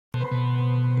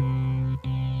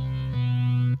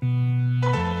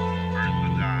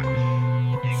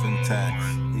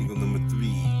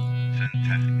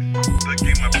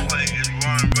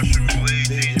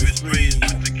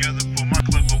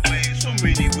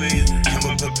ways. Come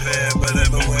up prepared, but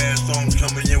everywhere storms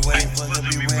coming your way. Pleasure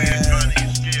beware, trying to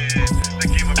scared. The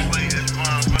game I play is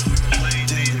rhyme, rushing play,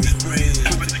 dangerous breeze.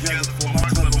 Put together for my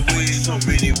clever ways, so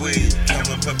many ways. Come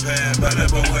up prepared, but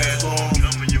everywhere storms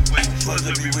coming your way.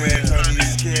 Pleasure beware, trying to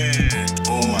scared.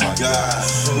 Oh my God,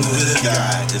 who's this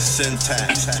guy? It's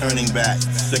syntax, turning back,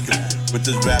 sicker with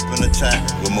this rapping attack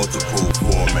with multiple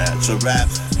formats. A rap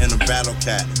and a battle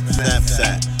cat,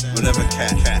 snapsat, whatever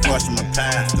cat, crossing my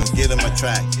path, don't get in my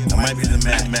track. I might be the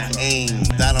man, aim,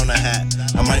 that on the hat.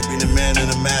 I might be the man in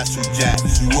the mask who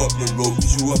jacks you up the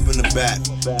ropes, you up in the back.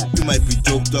 You might be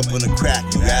doped up on the crack,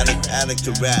 you addict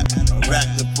to rap.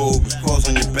 Arachnophobe is claws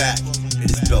on your back. It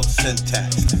is spelled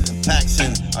syntax.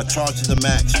 Taxing, I charge to the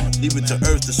max. Leave it to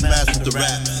earth to smash with the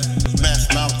raps. Smash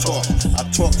mouth talk, I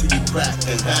talk to you crack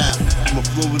in half. I'm a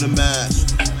flow with a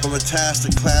mask. For a task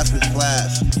to class with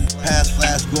flash. Past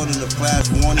flash, go to the flash.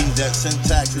 Warning that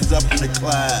syntax is up in the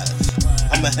class.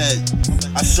 I'm ahead.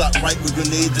 I shot right with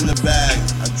grenades in the bag.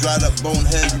 I dried up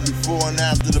boneheads before and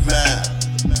after the bag.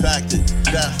 Fact it,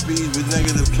 got speed with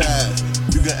negative cash.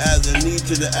 You can add the need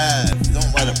to the ad. Don't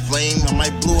light a flame, I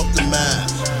might blow up the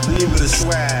mask. Leave it a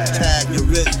swag. Tag your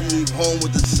wrist, leave home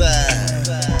with the sag.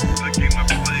 The game I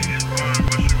play is rhyme,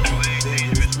 rushing play,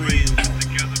 dangerous breeze. Put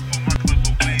together for my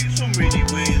clever ways, so many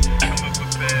ways. Come up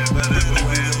prepared, but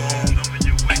everywhere storms coming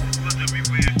your way. Pleasure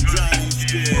beware, trying to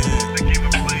scared. The game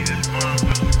I play is rhyme,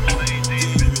 rushing play,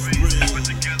 dangerous breeze. Put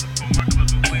together for my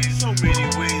clever ways, so many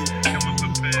ways. Come up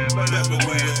prepared, but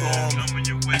everywhere storms coming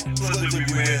your way. Pleasure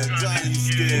beware, trying to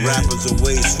scared. Rappers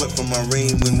away, swept from my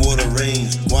rain when water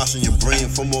rains. Washing your brain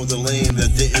from all the lame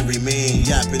that didn't remain.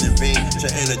 Yapping in vain to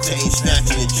entertain,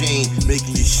 snatching your chain,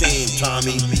 making you shame,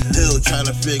 Tommy. Hill trying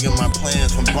to figure my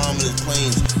plans from bombing his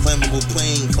planes. Flammable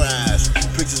plane crash,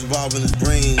 pictures involving his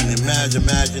brain.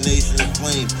 Imagination of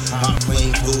flame. Hot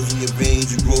flame flows in your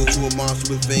veins. You grow to a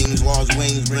monster with veins. Large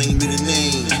wings bring me the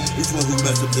name. Each one who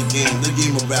messed up the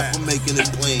game of rap, I'm making it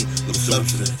plain. The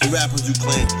substance, the rappers who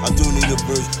claim I don't need a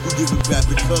verse, who give it back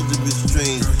because of his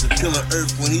strange. Killer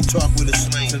Earth when he talk with a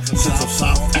slang. Since I'm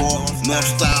southpaw, North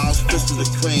Styles, fist of the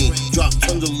crane. Drop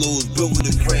thunder loads, built with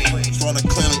a crane. Start a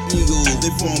clan of eagles,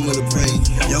 they form with a brain.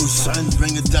 Yo son,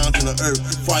 bring it down to the earth.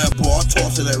 Fireball, I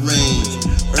toss it at range.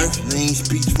 Earth name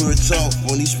speaks for itself.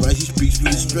 When he strikes, he speaks for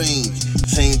the strange.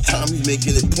 Same time, he's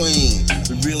making it plain.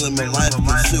 Revealing my life,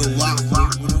 concealed locked,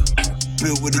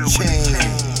 built with a chain.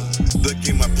 The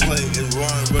game I play is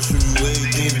rhyme, rushing away,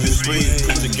 dangerous ways.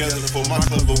 Put together for my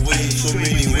clever ways, so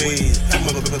many ways.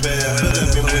 Come up prepared, but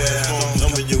everywhere storms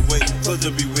coming your way.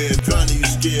 Pleasure beware, trying to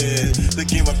scared. The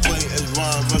game I play is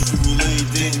rhyme, rushing away,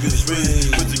 dangerous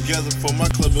ways. Put together for my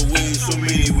clever ways, so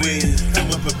many ways. Come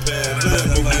up prepared, but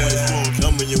everywhere storms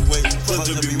coming your way.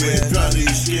 Pleasure beware, trying to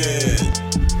scared.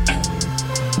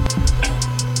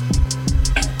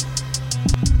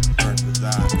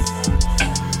 Earthadox.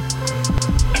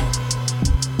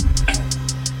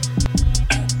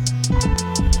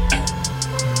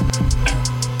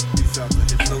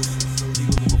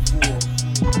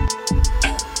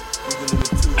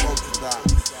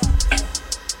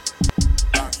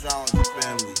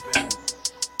 Family,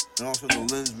 and also the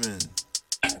Lisbon.